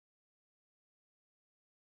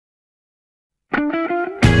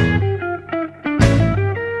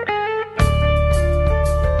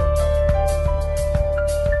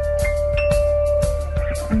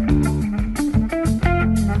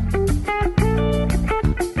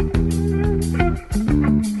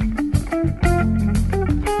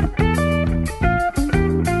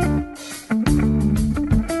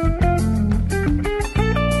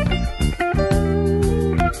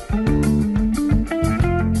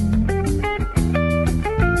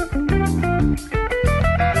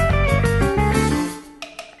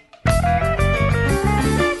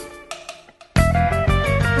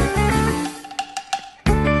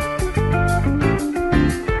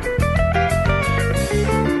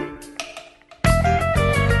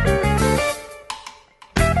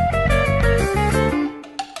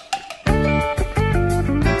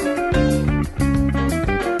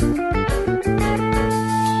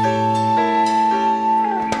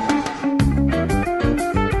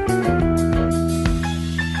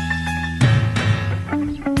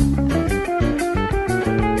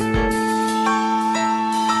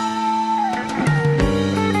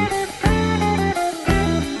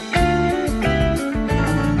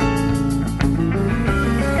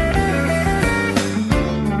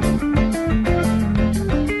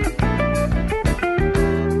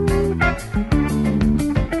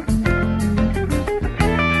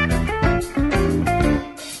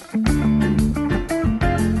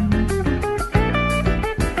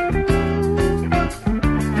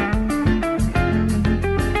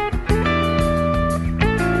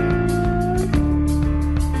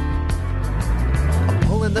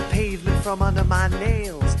From under my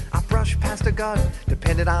nails, I brush past a garden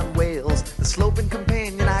dependent on whales. The sloping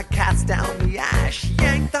companion, I cast down the ash,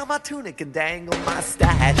 yanked out my tunic and dangled my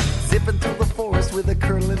stash. Zipping through the forest with a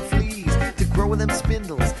curling fleas to grow them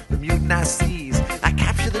spindles, the mutant I seize. I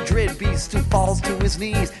capture the dread beast who falls to his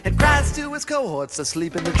knees and cries to his cohorts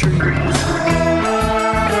asleep in the trees.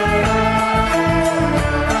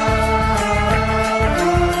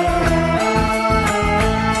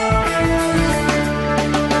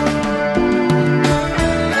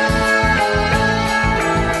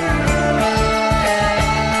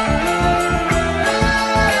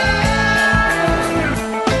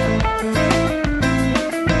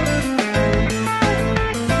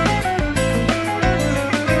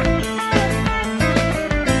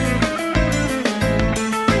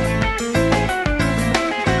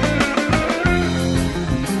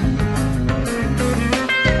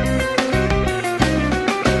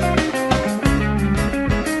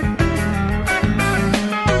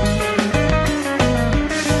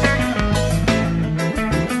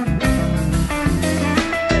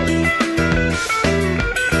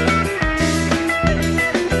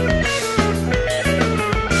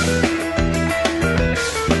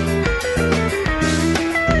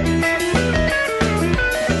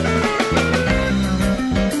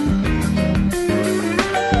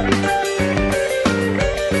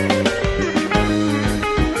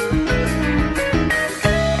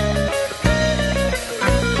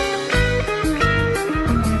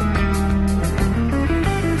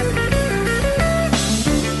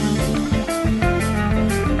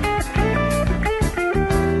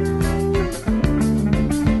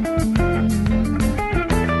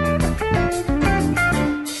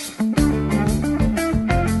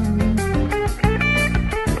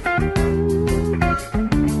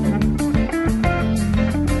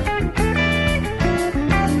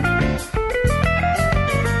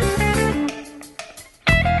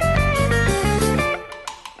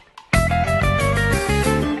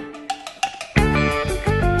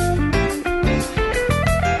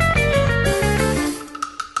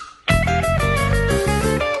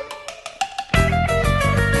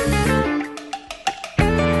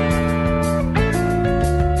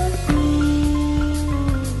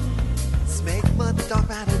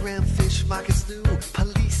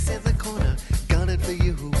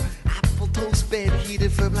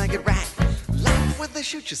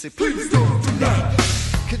 You say, please don't do that.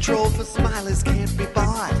 Control for smilers can't be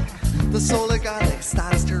bought. The solar garlic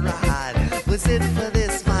starts to rot. Was it for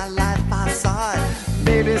this my life I sought?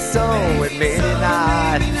 Maybe so, and maybe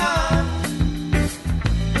not.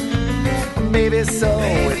 Maybe so,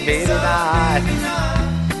 and maybe not.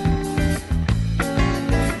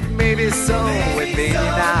 Maybe so, and maybe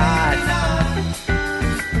not.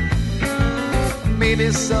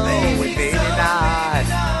 Maybe so, and maybe not.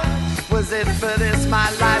 Was it for this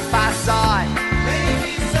my life